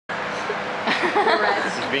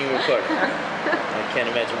This is being recorded. I can't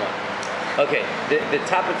imagine why. Okay, the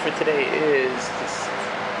topic for today is this.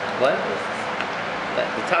 What?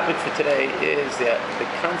 The topic for today is the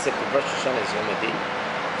concept of Rosh Hashanah as Yom Adin.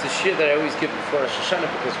 It's a shir that I always give before Rosh Hashanah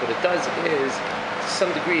because what it does is, to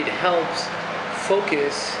some degree, it helps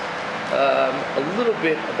focus a little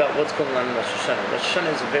bit about what's going on in Rosh Hashanah. Rosh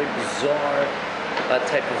Hashanah is a very bizarre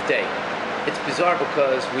type of day. It's bizarre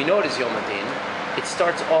because we know it is Yom Adin. It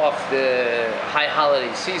starts off the high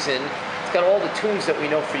holiday season. It's got all the tunes that we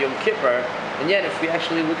know for Yom Kippur, and yet if we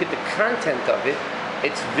actually look at the content of it,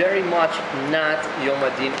 it's very much not Yom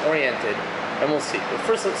Adin oriented, and we'll see. But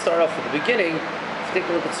first, let's start off with the beginning. If you take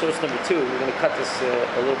a look at source number 2, we're going to cut this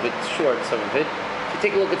a little bit short, some of it. If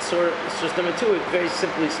you take a look at source number 2, it very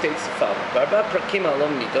simply states the following: Barba prakim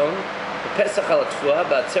alom nidon, Pesach al tfuah,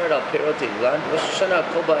 ba'atzeret al perot eilan, Rosh Hashanah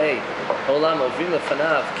kol ba'ei, olam ovrim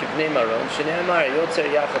lefanav kibnei maron, shene'amar yotzer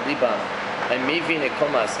yachad libam, ha'mevin ekol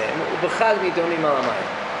ma'asehem, u'b'chag nidonim al hamayim.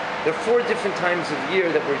 There are 4 different times of year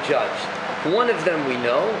that we're judged. One of them we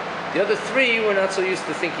know, the other 3 we're not so used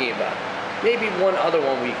to thinking about. Maybe one other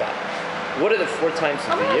one we got. What are the 4 times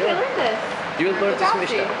of the year? I learned this. You learned this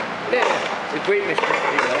Mishnah? Yeah, it's a great Mishnah.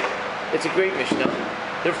 You know, it's a great Mishnah.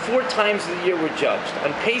 There are 4 times of the year we're judged.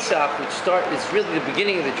 On Pesach, which is really the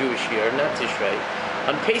beginning of the Jewish year, not Tishrei.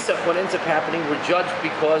 On Pesach, what ends up happening, we're judged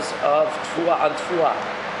because of Tfuah on Tfuah.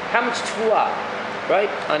 How much Tfuah?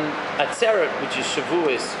 Right? On Atzeret, which is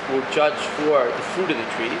Shavuos, we're judged for the fruit of the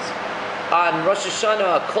trees. On Rosh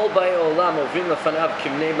Hashanah, Kol Ba'ei Olam Ovrim Lefanav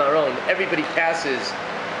Kibnei Maron. Everybody passes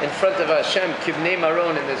in front of Hashem, Kibnei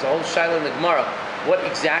Maron, and there's a whole shaila in the Gemara. What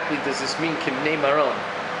exactly does this mean, Kibnei Maron?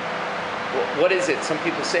 What is it? Some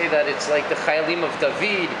people say that it's like the Chayalim of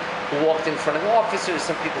David who walked in front of officers.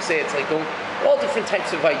 Some people say it's like all different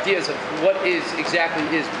types of ideas of what exactly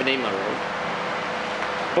is Bnei Maron.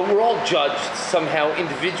 But we're all judged somehow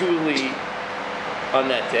individually on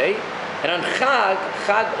that day. And on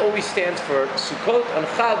Chag always stands for Sukkot. On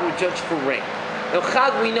Chag, we're judged for rain. Now,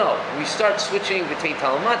 Chag, we know. We start switching V'tei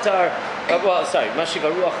Talmatar. Mashiv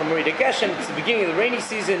HaRuach HaMorid HaGeshem. It's the beginning of the rainy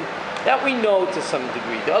season. That we know to some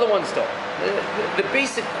degree. The other ones don't. The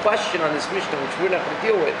basic question on this Mishnah, which we're not going to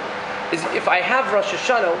deal with, is if I have Rosh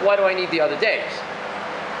Hashanah, why do I need the other days?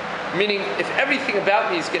 Meaning, if everything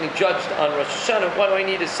about me is getting judged on Rosh Hashanah, why do I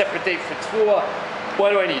need a separate day for Tfuah? Why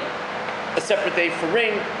do I need a separate day for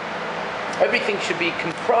rain? Everything should be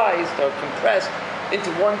comprised or compressed into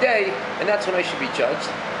one day, and that's when I should be judged.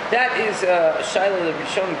 That is a shaila that we're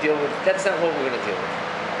showing deal with. That's not what we're going to deal with.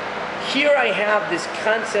 Here I have this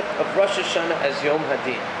concept of Rosh Hashanah as Yom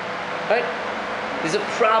Hadin. Right? There's a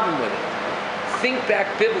problem with it. Think back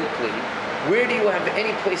biblically. Where do you have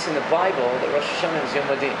any place in the Bible that Rosh Hashanah is Yom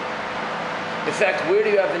Hadin? In fact, where do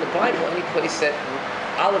you have in the Bible any place that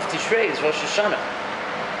Aleph Tishrei is Rosh Hashanah?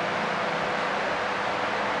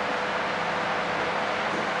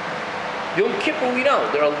 Yom Kippur, we know.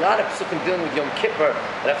 There are a lot of psukim dealing with Yom Kippur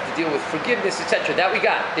that have to deal with forgiveness, etc. That we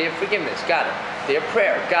got. Day of forgiveness, got it. Day of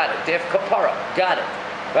prayer, got it. Day of kapara, got it.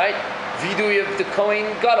 Right? Vidui of the Kohen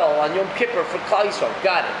Gadol on Yom Kippur for Klal Yisrael,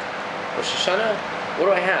 got it. Rosh Hashanah, what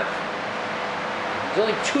do I have? There's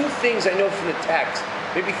only 2 things I know from the text,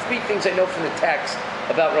 maybe 3 things I know from the text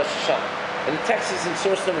about Rosh Hashanah. And the text is in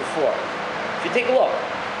source number 4. If you take a look,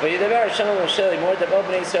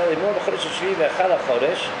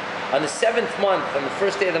 on the 7th month, on the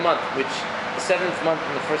first day of the month, which the 7th month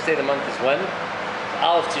and the first day of the month is when?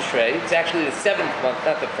 Aleph Tishrei. It's actually the 7th month,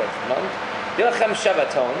 not the 1st month. Yilachem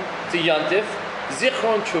Shabbaton, it's a Yontif,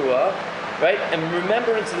 Zichron Trua, right? And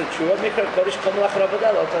remembrance of the Trua, Mikra Kodesh Kol Melach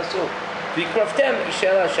Rabadel Lo Tasu. V'Yikraftem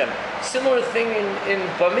Yishel Hashem. Similar thing in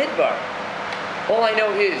Bamidbar. All I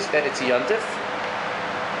know is that it's a Yontif.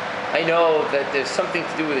 I know that there's something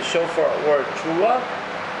to do with a shofar or a Trua,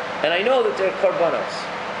 and I know that there are Karbanos.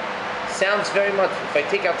 Sounds very much, if I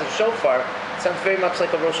take out the shofar, it sounds very much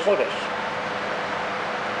like a Rosh Chodesh.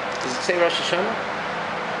 Does it say Rosh Hashanah?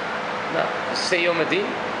 No. Does it say Yom Adin?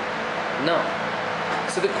 No.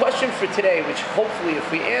 So the question for today, which hopefully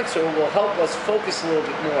if we answer will help us focus a little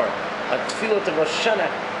bit more on Tefillah of Rosh Hashanah,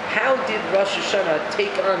 how did Rosh Hashanah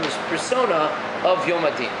take on this persona of Yom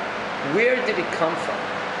Adin? Where did it come from?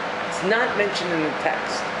 It's not mentioned in the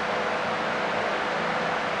text.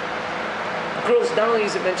 Girls, not only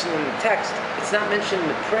is it mentioned in the text, it's not mentioned in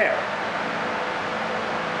the prayer.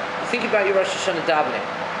 Think about your Rosh Hashanah davening.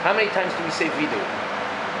 How many times do we say Vidu?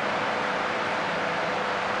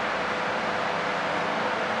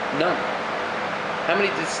 None. How many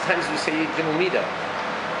times do we say Gimel Midah?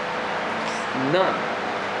 None.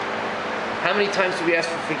 How many times do we ask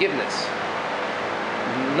for forgiveness?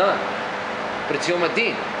 None. But it's Yom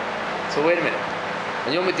Adin. So wait a minute.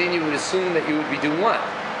 On Yom Adin, you would assume that you would be doing what?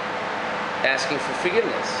 Asking for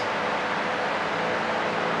forgiveness.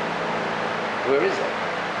 Where is it?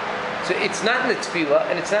 So it's not in the Tefillah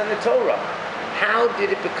and it's not in the Torah. How did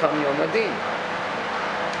it become Yom Adin?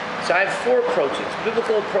 So I have four approaches: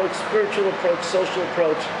 biblical approach, spiritual approach, social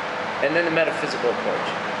approach, and then the metaphysical approach.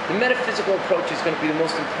 The metaphysical approach is going to be the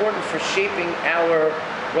most important for shaping our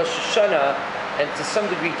Rosh Hashanah and to some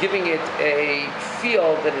degree giving it a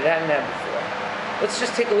feel that it hadn't had before. Let's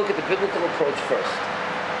just take a look at the biblical approach first.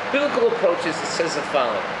 Biblical approach is, it says the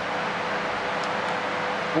following.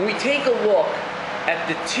 When we take a look at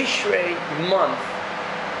the Tishrei month,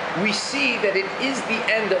 we see that it is the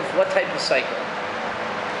end of what type of cycle?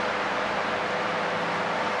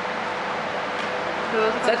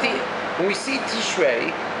 When we see Tishrei,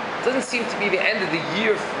 it doesn't seem to be the end of the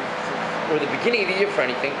year or the beginning of the year for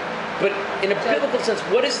anything, but in a biblical sense,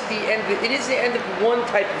 what is the end? It is the end of one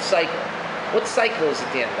type of cycle. What cycle is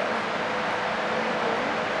it the end of?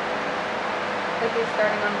 Like it's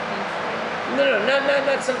starting on the things. No,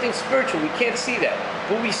 not something spiritual. We can't see that.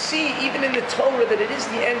 But we see even in the Torah that it is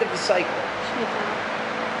the end of the cycle.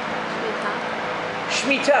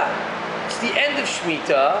 Shemitah. It's the end of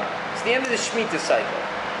Shemitah. It's the end of the Shemitah cycle.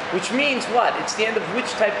 Which means what? It's the end of which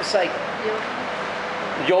type of cycle?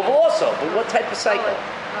 Yovel also. But what type of cycle?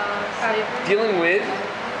 Dealing with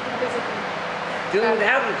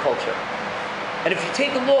agriculture. And if you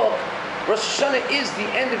take a look, Rosh Hashanah is the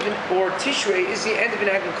end of or Tishrei is the end of an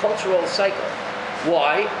agricultural cycle.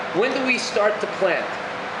 Why? When do we start to plant?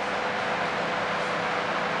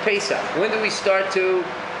 Pesach. When do we start to,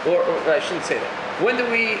 or I shouldn't say that. When do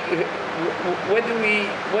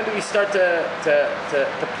we start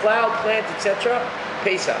to plow, plant, etc.?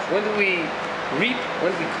 Pesach. When do we reap?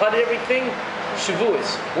 When do we cut everything?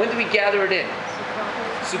 Shavuos. When do we gather it in?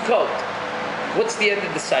 Sukkot. What's the end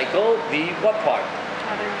of the cycle? The what part?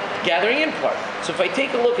 Gathering in part. So if I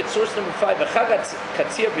take a look at source number 5, the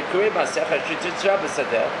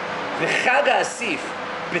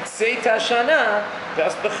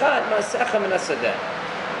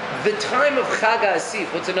time of Chag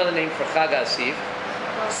HaAsif, what's another name for Chag HaAsif?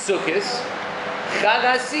 Sukkot. Chag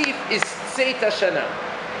HaAsif is Tzeit HaShana.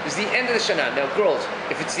 It's the end of the Shana. Now girls,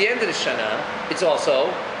 if it's the end of the Shana, it's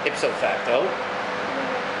also, ipso facto,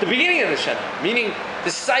 the beginning of the Shana. Meaning, the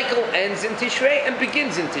cycle ends in Tishrei and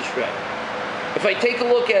begins in Tishrei. If I take a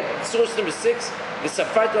look at source number 6, the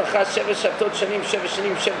Safart L'cha Sheva Shabtot Shanim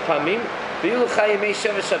Sheva Pamim V'yu L'cha Yemei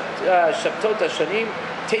Sheva Shabtot Shanim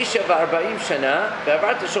Teisha V'arba'im Shana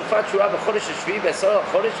V'avarta Shofar Shura B'chodesh Shvi B'asar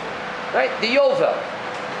Chodesh. Right? The Yovel.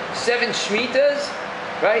 7 Shmitas.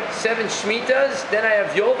 Right? 7 Shmitas. Then I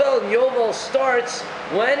have Yovel, and Yovel starts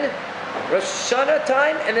when? Rosh Hashanah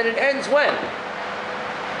time, and then it ends when?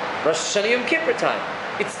 Rosh Hashanah Yom Kippur time.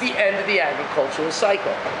 It's the end of the agricultural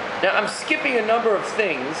cycle. Now, I'm skipping a number of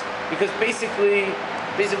things because basically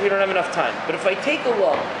we don't have enough time. But if I take a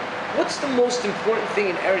look, what's the most important thing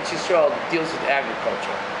in Eretz Yisrael that deals with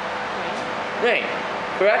agriculture? Rain.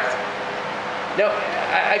 Correct? Now,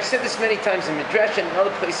 I've said this many times in Midrash and in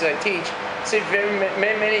other places I teach. I say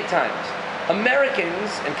many times.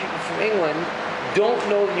 Americans and people from England don't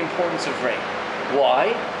know the importance of rain.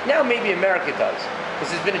 Why? Now maybe America does.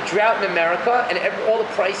 Because there's been a drought in America and all the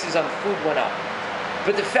prices on food went up.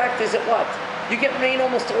 But the fact is that what? You get rain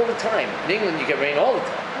almost all the time. In England you get rain all the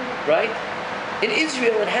time, right? In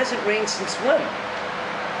Israel it hasn't rained since when?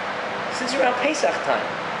 Since around Pesach time.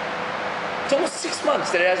 It's almost 6 months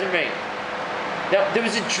that it hasn't rained. Now there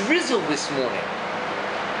was a drizzle this morning.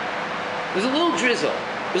 There was a little drizzle.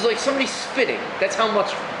 It was like somebody spitting. That's how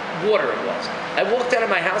much water it was. I walked out of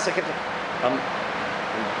my house, I'm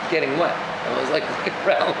getting wet. I was like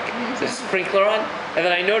around the sprinkler on, and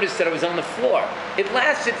then I noticed that I was on the floor. It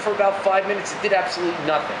lasted for about 5 minutes. It did absolutely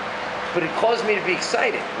nothing. But it caused me to be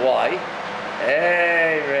excited. Why?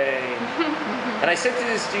 Hey, rain. And I said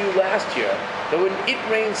this to you last year, that when it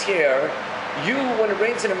rains here, when it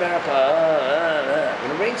rains in America,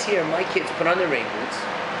 when it rains here, my kids put on their rain boots,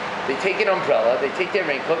 they take an umbrella, they take their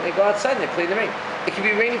raincoat, and they go outside and they play in the rain. It could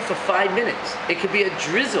be raining for 5 minutes. It could be a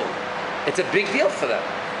drizzle. It's a big deal for them.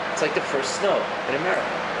 It's like the first snow in America.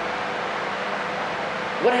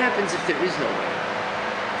 What happens if there is no rain?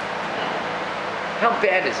 How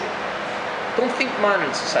bad is it? Don't think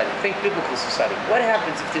modern society, think biblical society. What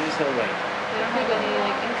happens if there is no rain? They don't have any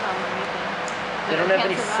income or anything. They don't have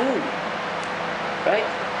any food. Right?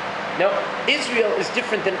 Now, Israel is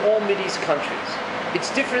different than all Mideast countries.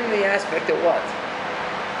 It's different in the aspect that what?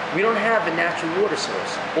 We don't have a natural water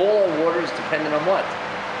source. All our water is dependent on what?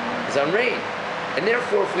 It's on rain. And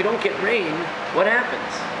therefore, if we don't get rain, what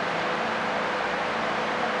happens?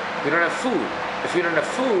 We don't have food. If we don't have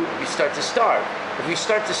food, we start to starve. If we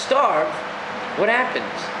start to starve, what happens?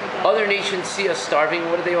 Other nations see us starving,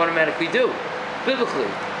 what do they automatically do? Biblically,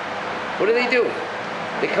 what do?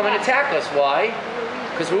 They come and attack us. Why?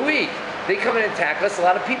 Because we're weak. They come and attack us, a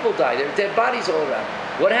lot of people die. There are dead bodies all around.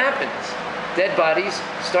 What happens? Dead bodies,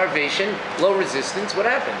 starvation, low resistance, what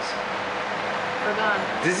happens? We're gone.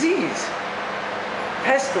 Disease,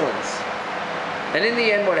 pestilence. And in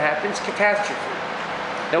the end, what happens? Catastrophe.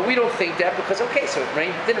 Now, we don't think that because, okay, so it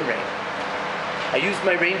rained, didn't rain. I used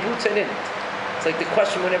my rain boots, I didn't. It's like the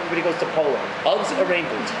question when everybody goes to Poland. Uggs or rain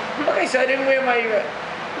boots? Okay, so I didn't wear my...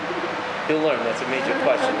 You'll learn, that's a major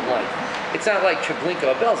question in life. It's not like Treblinka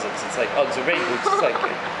or Belzits. It's like Uggs or rain boots. It's like,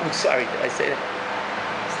 oh, sorry, did I say that?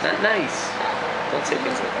 It's not nice. Don't say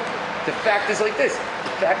things like that. The fact is like this.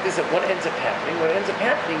 The fact is that what ends up happening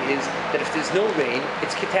is that if there's no rain,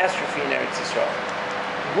 it's catastrophe in Eretz Yisrael.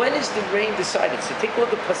 When is the rain decided? So take a look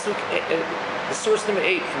at Pasuk, the source number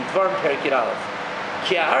 8 from Dvarim Perek Yud Aleph.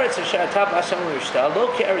 Ki ha'aretz asher ata b'Hashem l'rishta, lo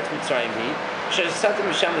ke'eretz Mitzrayim hi, asher yisatem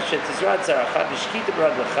misham asher tizrat zaracha, v'shkita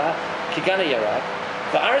b'raglecha, ki gana yarak,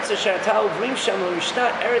 v'aretz asher ata uvrim sham l'rishta,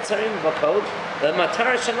 eretz harim v'kod,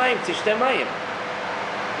 le'matar shamayim tishteh mayim.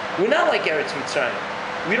 We're not like Eretz Mitzrayim.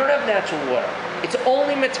 We don't have natural water. It's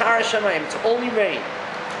only matar shamayim. It's only rain.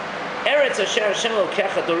 Eretz asher Hashem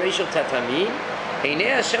elokecha doresh tatamim, heinei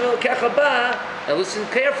Hashem elokecha ba, and listen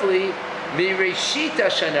carefully, mireshit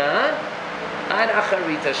hashana ad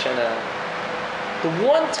acharit hashana. The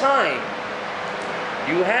one time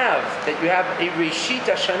you have a reshit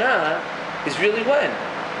hashana is really when?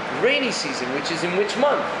 Rainy season, which is in which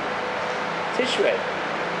month? Tishrei.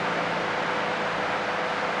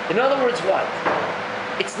 In other words, what?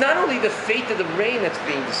 It's not only the fate of the rain that's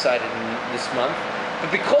being decided in this month,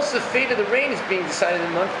 but because the fate of the rain is being decided in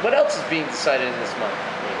the month, what else is being decided in this month?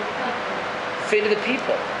 The fate of the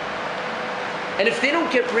people. And if they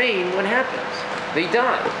don't get rain, what happens? They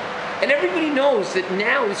die. And everybody knows that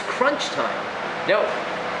now is crunch time. Now,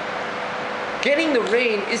 getting the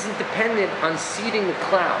rain isn't dependent on seeding the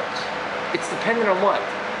clouds. It's dependent on what?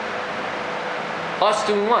 Us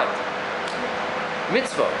doing what?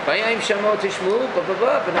 Mitzvah. Right?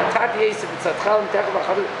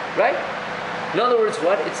 In other words,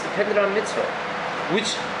 what? It's dependent on mitzvah.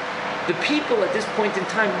 Which the people at this point in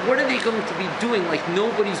time, what are they going to be doing like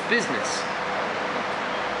nobody's business?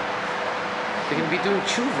 They're going to be doing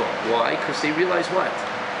tshuva. Why? Because they realize what?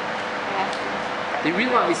 They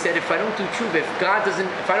realize that if I don't do tshuva,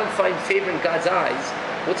 if I don't find favor in God's eyes,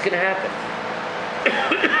 what's going to happen?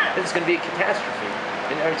 There's going to be a catastrophe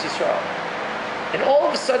in Eretz Yisrael. And all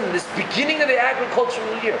of a sudden, this beginning of the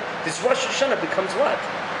agricultural year, this Rosh Hashanah becomes what?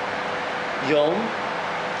 Yom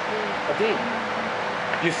Adin.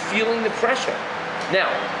 You're feeling the pressure.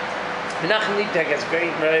 Now, Menachem Leibtag has a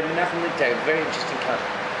very interesting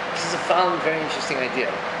comment. This is a following very interesting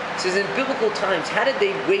idea. It says in biblical times, how did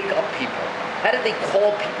they wake up people? How did they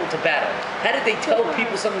call people to battle? How did they tell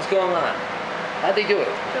people something's going on? How did they do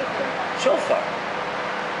it? Shofar.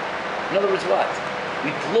 In other words, what?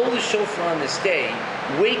 We blow the shofar on this day,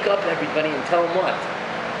 wake up everybody and tell them what?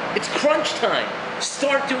 It's crunch time.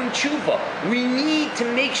 Start doing tshuva. We need to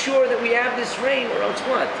make sure that we have this rain or else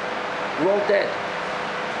what? We're all dead.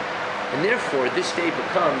 And therefore, this day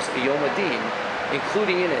becomes a Yom Adin,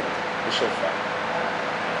 including in it the shofar.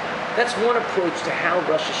 That's one approach to how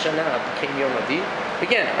Rosh Hashanah became Yom Adin.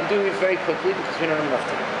 Again, I'm doing it very quickly because we don't have enough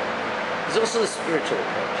time. There's also the spiritual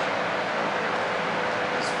approach.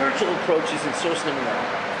 The spiritual approach is in source number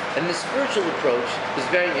 9. And the spiritual approach is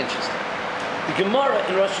very interesting. The Gemara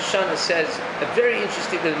in Rosh Hashanah says a very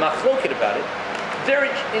interesting, there's a machloket about it, very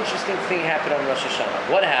interesting thing happened on Rosh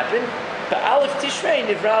Hashanah. What happened? Ba'alef Tishrei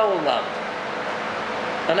nivra olam.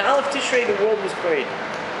 On Aleph Tishrei, the world was created.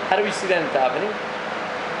 How do we see that in davening?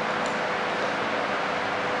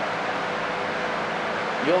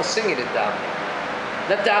 You all sing it at davening.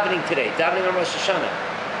 Not davening today, davening on Rosh Hashanah.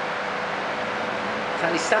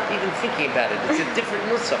 Tani, stop even thinking about it. It's a different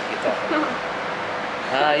nusach you're talking about.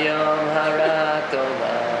 Hayom harat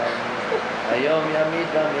olam, Hayom yamid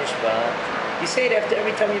b'mishpat. You say it after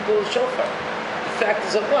every time you blow the shofar. The fact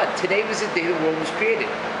is of what? Today was the day the world was created.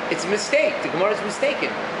 It's a mistake. The Gemara is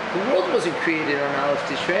mistaken. The world wasn't created on Aleph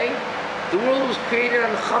Tishrei. The world was created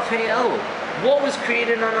on Chaf Hei Elul. What was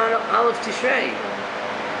created on Aleph Tishrei?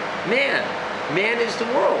 Man. Man is the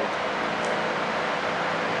world.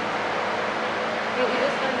 You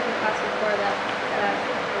just learned in the class before that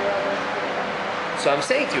the world was created. So I'm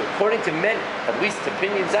saying to you, according to men, at least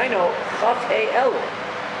opinions I know, Chaf Hei Elul.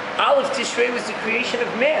 Aleph Tishrei was the creation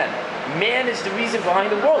of man. Man is the reason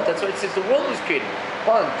behind the world. That's why it says the world was created.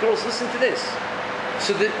 Hold on, girls, listen to this.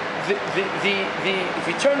 So if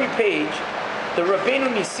you turn your page, the Rabbeinu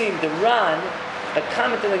Nisim, the Ran, a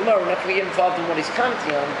comment in the Gemara, we're not going to get involved in what he's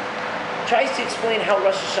commenting on, tries to explain how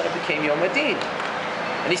Rosh Hashanah became Yom Adin.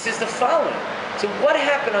 And he says the following. So what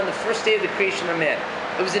happened on the first day of the creation of man?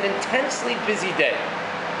 It was an intensely busy day.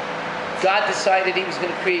 God decided he was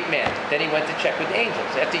going to create man. Then he went to check with the angels.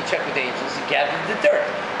 After he checked with the angels, he gathered the dirt.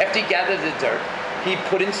 After he gathered the dirt, he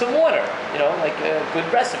put in some water, like a good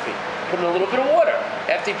recipe. Put in a little bit of water.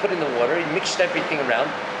 After he put in the water, he mixed everything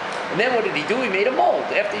around. And then what did he do? He made a mold.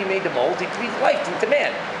 After he made the mold, he breathed life into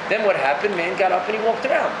man. Then what happened? Man got up and he walked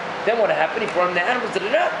around. Then what happened? He brought him the animals,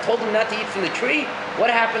 told him not to eat from the tree.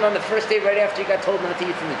 What happened on the first day right after he got told not to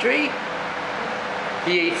eat from the tree?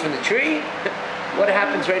 He ate from the tree. What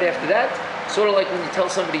happens right after that? Sort of like when you tell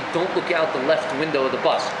somebody, don't look out the left window of the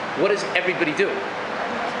bus. What does everybody do?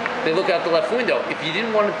 They look out the left window. If you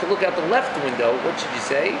didn't want them to look out the left window, what should you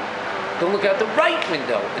say? Don't look out the right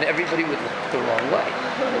window. And everybody would look the wrong way.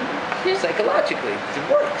 Psychologically, it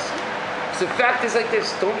works. So the fact is like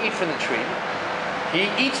this, don't eat from the tree. He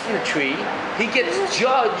eats from the tree. He gets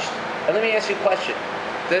judged. And let me ask you a question.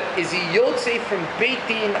 Is he Yotze from Beit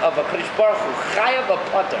Din of a Kadosh Baruch Hu, Chayav a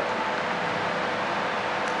Pater?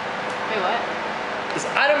 Wait, what? Is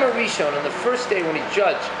Adam Arishon on the first day when he's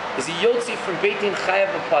judged, is he Yotze from Beit Din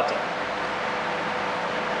Chayav a Pater?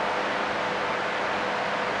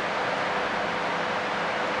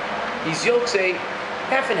 He's Yotze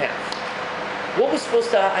half and half. What was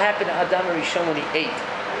supposed to happen to Adam Arishon when he ate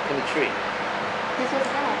from the tree? He's supposed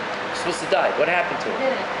to die. He was supposed to die. What happened to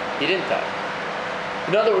him? He didn't die.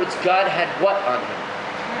 In other words, God had what on him?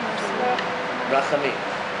 Rachamim.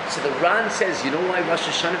 So the Ran says, you know why Rosh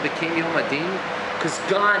Hashanah became Yom Adin? Because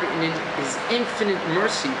God, in His infinite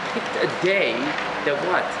mercy, picked a day that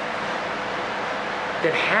what?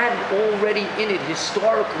 That had already in it,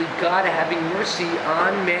 historically, God having mercy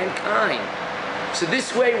on mankind. So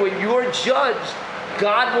this way, when you're judged,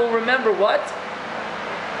 God will remember what?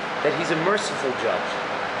 That He's a merciful judge.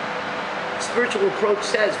 Spiritual approach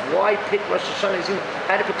says, why pick Rosh Hashanah?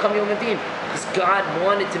 How to become Yom Adin? Because God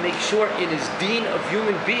wanted to make sure in His deen of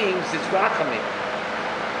human beings, there's rachamim.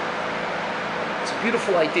 It's a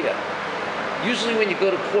beautiful idea. Usually when you go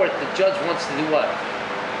to court, the judge wants to do what?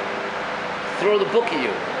 Throw the book at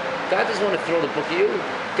you. God doesn't want to throw the book at you.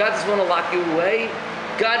 God doesn't want to lock you away.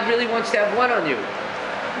 God really wants to have what on you?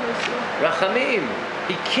 Rachamim.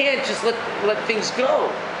 He can't just let things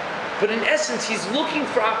go. But in essence, He's looking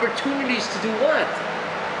for opportunities to do what?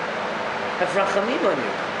 Have rachamim on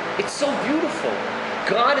you. It's so beautiful.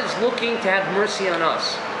 God is looking to have mercy on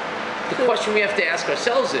us. The question we have to ask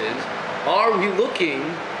ourselves is, are we looking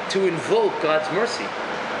to invoke God's mercy?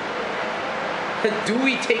 Do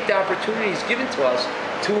we take the opportunities given to us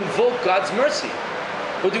to invoke God's mercy?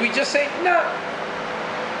 Or do we just say, no?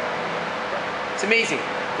 It's amazing.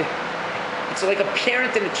 It's like a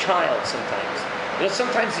parent and a child sometimes.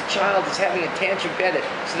 Sometimes the child is having a tantrum bad,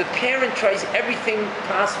 so the parent tries everything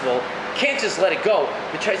possible, can't just let it go,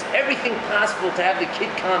 but tries everything possible to have the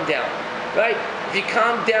kid calm down, right? If you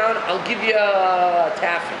calm down, I'll give you a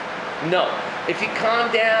taffy. No. If you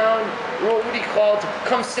calm down, what do you call it?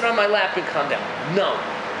 Come sit on my lap and calm down. No.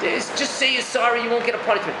 Just say you're sorry, you won't get a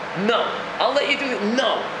punishment. No. I'll let you do it.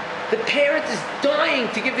 No. The parent is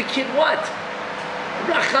dying to give the kid what?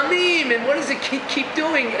 Rachamim. And what does the kid keep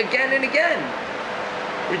doing again and again?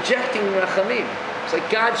 Rejecting rachamim. It's like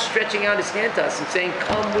God stretching out His hand to us and saying,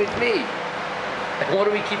 come with me. And what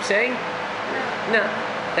do we keep saying? No.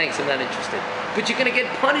 Thanks, I'm not interested. But you're going to get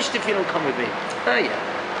punished if you don't come with me. Oh yeah.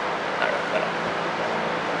 All right, whatever.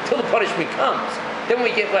 Until the punishment comes. Then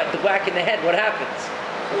we get what? The whack in the head. What happens?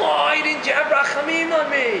 Why didn't you have rachamim on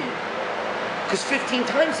me? Because 15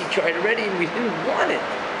 times he tried already and we didn't want it.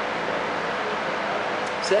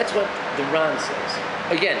 So that's what the Ran says.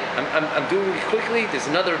 Again, I'm doing it quickly. There's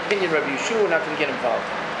another opinion, Rabbi Yeshua. We're not going to get involved.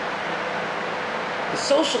 The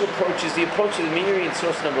social approach is the approach of the Meiri in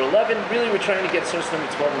source number 11. Really, we're trying to get source number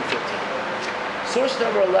 12 and 15. Source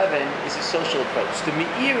number 11 is a social approach. The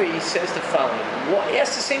Meiri says the following. He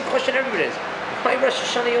asks the same question everybody does. Why Rosh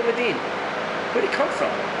Hashanah Yom Adin? Where did it come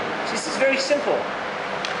from? So this is very simple.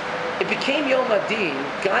 It became Yom Adin.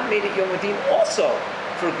 God made it Yom Adin also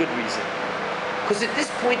for a good reason. Because at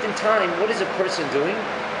this point in time, what is a person doing?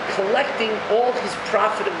 Collecting all his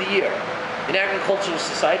profit of the year. In agricultural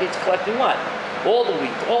society, it's collecting what? All the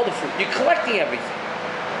wheat, all the fruit. You're collecting everything.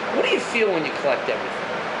 What do you feel when you collect everything?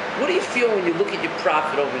 What do you feel when you look at your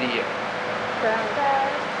profit over the year? Proud.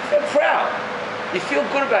 You feel proud. You feel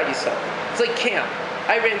good about yourself. It's like camp.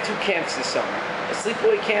 I ran 2 camps this summer. A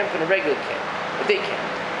sleepaway camp and a regular camp. A day camp.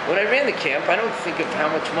 When I ran the camp, I don't think of how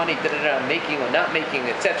much money I'm making or not making,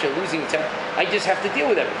 etc., losing, etc. I just have to deal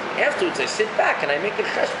with everything. Afterwards, I sit back and I make a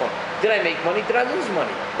cheshbon. Did I make money? Did I lose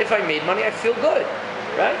money? If I made money, I feel good,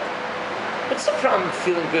 right? What's the problem with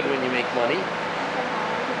feeling good when you make money?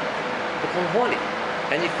 Become horny.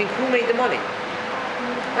 And you think, who made the money?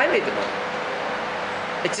 I made the money.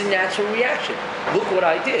 It's a natural reaction. Look what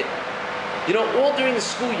I did. You know, all during the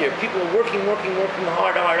school year, people are working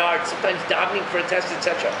hard, sometimes davening for a test,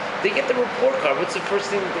 etc. They get the report card. What's the first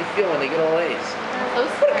thing that they feel when they get all A's?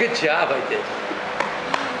 What a good job I did.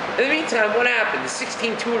 In the meantime, what happened? The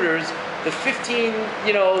 16 tutors, the 15,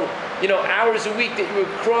 hours a week that you were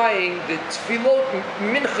crying, the tefillot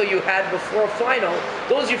mincha you had before a final,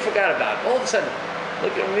 those you forgot about. All of a sudden,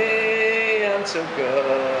 look at me, I'm so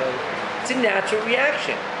good. It's a natural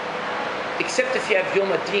reaction. Except if you have Yom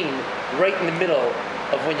Adin right in the middle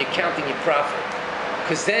of when you're counting your profit.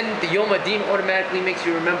 Because then the Yom Adin automatically makes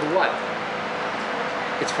you remember what?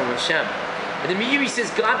 It's from Hashem. And the Meiri says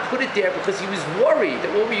God put it there because he was worried that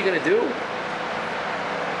what were you going to do?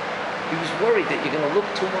 He was worried that you're going to look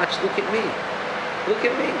too much. Look at me. Look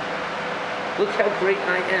at me. Look how great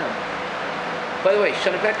I am. By the way,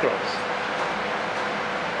 Shana Bet grows.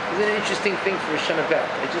 It's an interesting thing for a Shana Bet.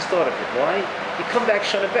 I just thought of it. Why? You come back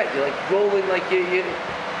Shana Bet, you're like rolling like you're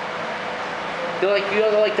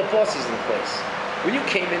like the bosses in the place. When you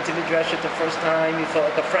came into Midrash the first time, you felt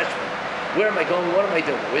like a freshman. Where am I going? What am I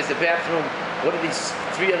doing? Where's the bathroom? What are these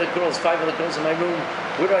 5 other girls in my room?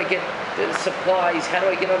 Where do I get the supplies? How do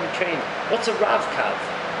I get on the train? What's a Rav Kav?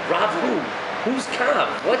 Rav who? Who's Kav?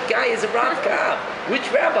 What guy is a Rav Kav? Which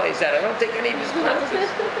rabbi is that? I don't take any of his classes.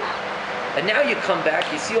 And now you come back,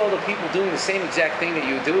 you see all the people doing the same exact thing that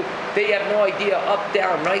you do. They have no idea up,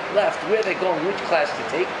 down, right, left, where they're going, which class to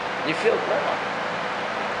take. And you feel,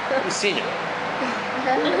 wow, I'm a senior.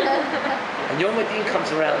 And Yom Adin comes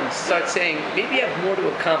around and starts saying, maybe I have more to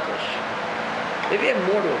accomplish. Maybe I have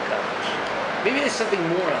more to accomplish. Maybe there's something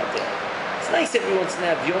more out there. It's nice every once in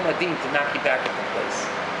a while to have Yom Adin to knock you back at the place.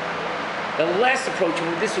 Now the last approach, and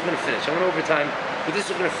with this we're going to finish. I went over time, but this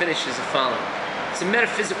we're going to finish is the following. It's a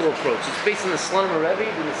metaphysical approach. It's based on the Slonim Rebbe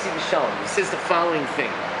and the Siva Shalom. He says the following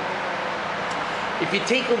thing. If you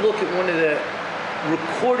take a look at one of the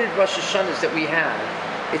recorded Rosh Hashanahs that we have,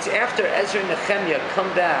 it's after Ezra and Nehemiah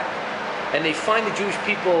come back and they find the Jewish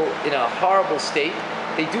people in a horrible state.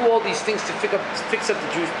 They do all these things to fix up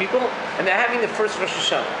the Jewish people, and they're having the first Rosh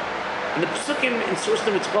Hashanah. And the Pesukim in source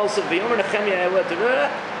number 12 says, "V'yomer Nehemiah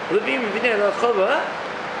Levim v'nei Lachova."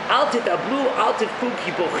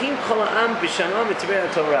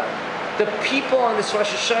 The people on this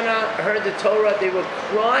Rosh Hashanah heard the Torah, they were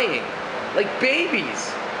crying like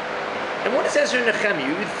babies. And what is Ezra and Nehemiah?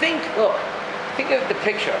 You would think, look, think of the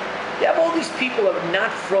picture. You have all these people that are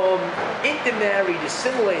not from, intermarried,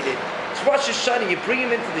 assimilated. It's Rosh Hashanah, you bring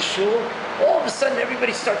them into the shul, all of a sudden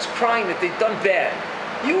everybody starts crying that they've done bad.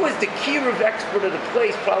 You as the Kiruv expert of the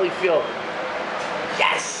place probably feel,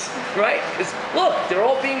 yes! Right? Because look, they're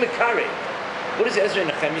all being Makari. What does Ezra and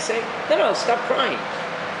Nehemiah say? No, stop crying.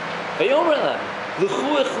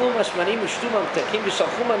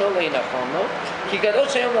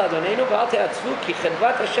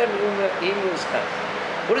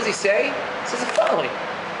 What does he say? He says the following.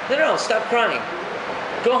 No, stop crying.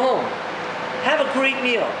 Go home. Have a great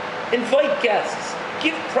meal. Invite guests.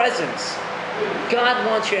 Give presents. God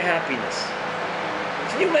wants your happiness.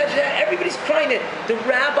 Can you imagine that? Everybody's crying it. The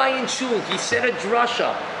rabbi in shul, he said a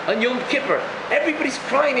drasha on Yom Kippur. Everybody's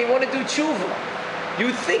crying. They want to do tshuva. You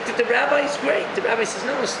would think that the rabbi is great. The rabbi says,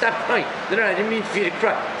 no, stop crying. No, I didn't mean for you to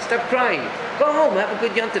cry. Stop crying. Go home. Have a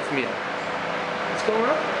good yontif meal. What's going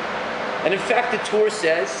on? And in fact, the Torah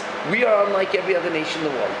says, we are unlike every other nation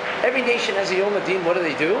in the world. Every nation has a Yom Adin. What do?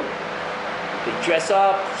 They dress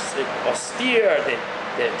up, austere,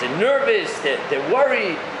 they're nervous, they're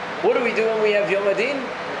worried. What do we do when we have Yom Adin?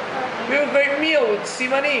 We have a great meal with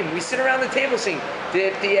simanim. We sit around the table saying,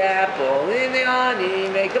 dip the apple in the honey,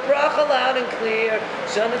 make the bracha loud and clear,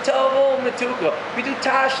 shana tovo metuka. We do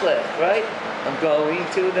tashlech, right? I'm going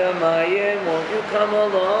to the Mayan, won't you come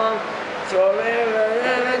along?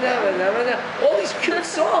 All these cute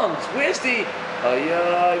songs. Where's the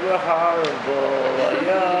ay, we're horrible,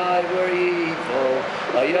 ay, we're evil,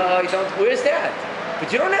 ay, don't, where's that?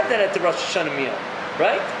 But you don't have that at the Rosh Hashanah meal,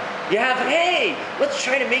 right? You have, hey, let's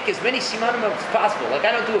try to make as many simanim as possible. Like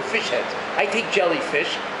I don't do a fish heads. I take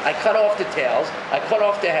jellyfish, I cut off the tails, I cut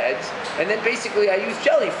off the heads, and then basically I use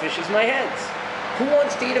jellyfish as my heads. Who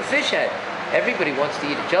wants to eat a fish head? Everybody wants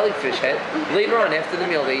to eat a jellyfish head. Later on, after the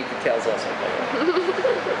meal, they eat the tails also.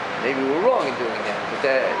 Maybe we're wrong in doing that, but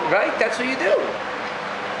right? That's what you do.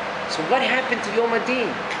 So what happened to Yom Adin?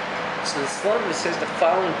 So the Slumber says the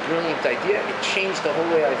following brilliant idea. It changed the whole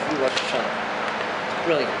way I view Rosh Hashanah. It's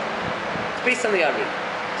brilliant. It's based on the Ari.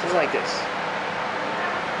 It says like this.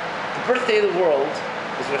 The birthday of the world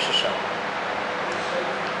is Rosh Hashanah.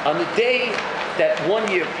 On the day that 1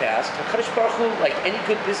 year passed, HaKadosh Baruch Hu, like any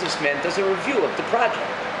good businessman, does a review of the project.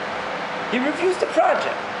 He reviews the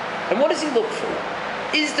project. And what does he look for?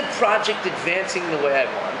 Is the project advancing the way I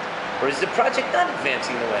want? Or is the project not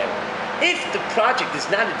advancing the way I want? If the project is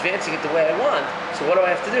not advancing it the way I want, so what do I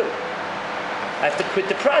have to do? I have to quit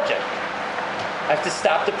the project. I have to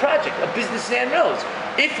stop the project. A businessman knows.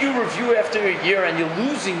 If you review after a year and you're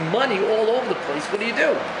losing money all over the place, what do? You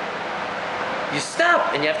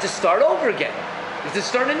stop and you have to start over again. You have to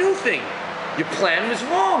start a new thing. Your plan was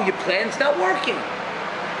wrong. Your plan's not working.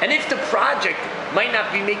 And if the project might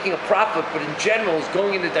not be making a profit, but in general is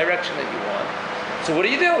going in the direction that you want, so what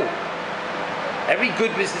do? Every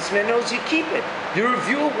good businessman knows you keep it. You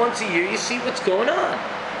review it once a year, you see what's going on.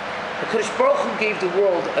 HaKadosh Baruch Hu gave the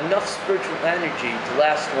world enough spiritual energy to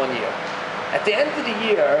last 1 year. At the end of the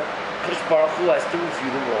year, HaKadosh Baruch Hu has to review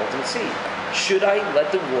the world and see, should I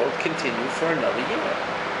let the world continue for another year?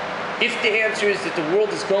 If the answer is that the world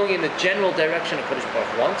is going in the general direction HaKadosh Baruch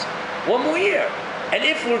Hu wants, 1 more year. And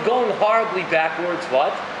if we're going horribly backwards,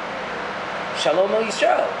 what? Shalom al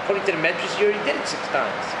Yisrael. According to the Medrash, you already did it 6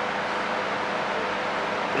 times.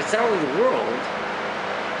 But it's not only the world,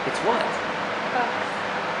 it's what?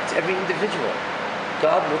 It's every individual.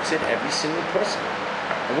 God looks at every single person.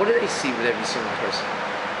 And what do they see with every single person?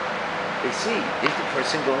 They see, is the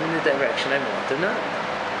person going in the direction I want or not?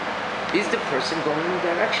 Is the person going in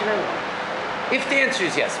the direction I want? If the answer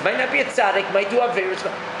is yes, might not be a tzaddik, might do averos,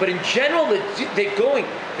 but in general, they're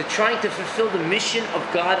trying to fulfill the mission of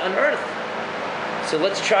God on earth. So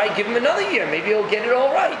let's try, give him another year, maybe he'll get it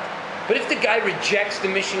all right. But if the guy rejects the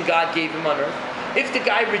mission God gave him on earth, if the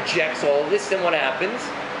guy rejects all of this, then what happens?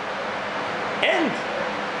 End.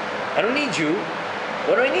 I don't need you.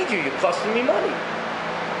 What do I need you? You're costing me money.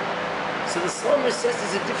 So the Slumber says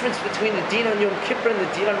there's a difference between the Din on Yom Kippur and the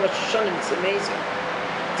Din on Rosh Hashanah, and it's amazing.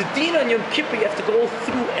 The Din on Yom Kippur, you have to go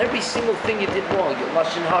through every single thing you did wrong. Your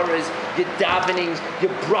Lashon Haras, your davenings,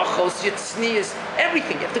 your brachos, your tznius,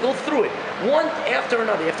 everything. You have to go through it. One after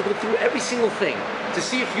another. You have to go through every single thing to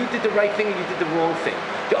see if you did the right thing or you did the wrong thing.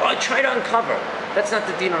 Try to uncover. That's not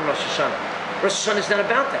the Din on Rosh Hashanah. Rosh Hashanah is not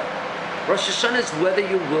about that. Rosh Hashanah is whether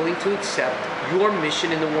you're willing to accept your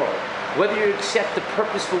mission in the world. Whether you accept the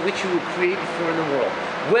purpose for which you were created for in the world.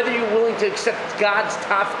 Whether you're willing to accept God's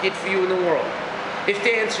tafkid for you in the world. If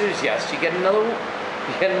the answer is yes, you get another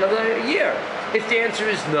year. If the answer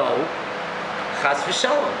is no, chas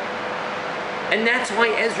v'shalom. And that's why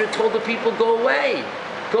Ezra told the people, go away.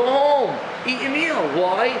 Go home. Eat your meal.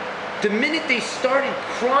 Why? The minute they started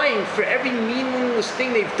crying for every meaningless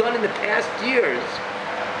thing they've done in the past years,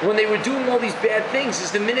 when they were doing all these bad things,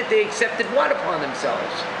 is the minute they accepted what upon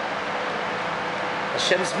themselves?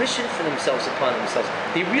 Hashem's mission for themselves upon themselves.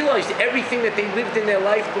 They realized everything that they lived in their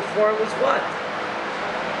life before was what?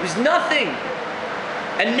 It was nothing.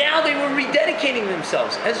 And now they were rededicating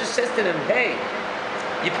themselves. Ezra says to them, hey,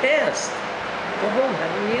 you passed. Go home, have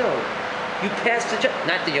a meal. You passed the judgment.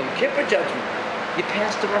 Not the Yom Kippur judgment. You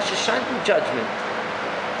passed the Rosh Hashanah judgment.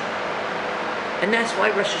 And that's why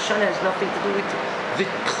Rosh Hashanah has nothing to do with the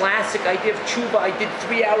classic idea of tshuva. I did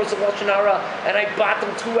 3 hours of Lashon Hara, and I bought them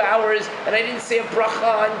 2 hours, and I didn't say a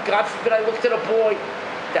bracha, and God forbid I looked at a boy.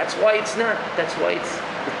 That's why it's not. That's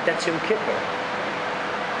Yom Kippur.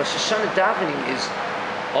 Rosh Hashanah davening is,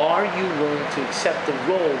 are you willing to accept the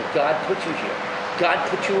role God put you here? God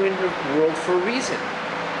put you in the world for a reason.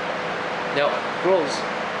 Now, girls,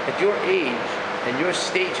 at your age and your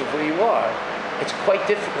stage of where you are, it's quite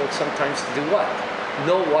difficult sometimes to do what?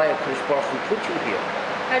 Know why HaKadosh Baruch Hu put you here.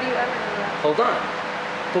 How do you ever know that? Hold on.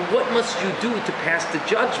 But what must you do to pass the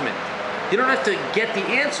judgment? You don't have to get the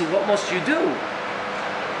answer. What must you do?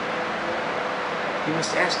 You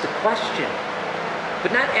must ask the question.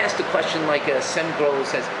 But not ask the question like a sem girl who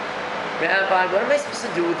says, Rabbi, what am I supposed to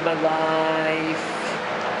do with my life?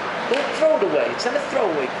 Don't throw it away. It's not a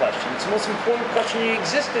throwaway question. It's the most important question in your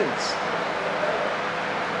existence.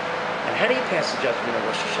 And how do you pass the judgment of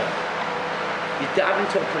Rosh Hashanah? You dive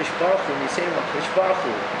into HaKadosh Baruch Hu and you say to HaKadosh Baruch Hu,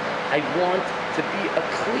 I want to be a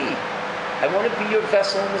kli. I want to be your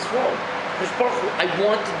vessel in this world. HaKadosh Baruch Hu, I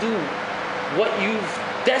want to do what you've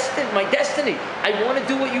destined, my destiny. I want to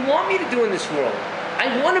do what you want me to do in this world. I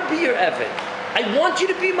want to be your Eved. I want you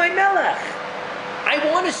to be my Melech. I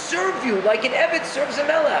want to serve you like an Eved serves a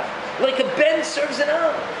Melech, like a Ben serves an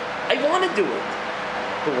Av. I want to do it.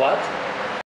 But what?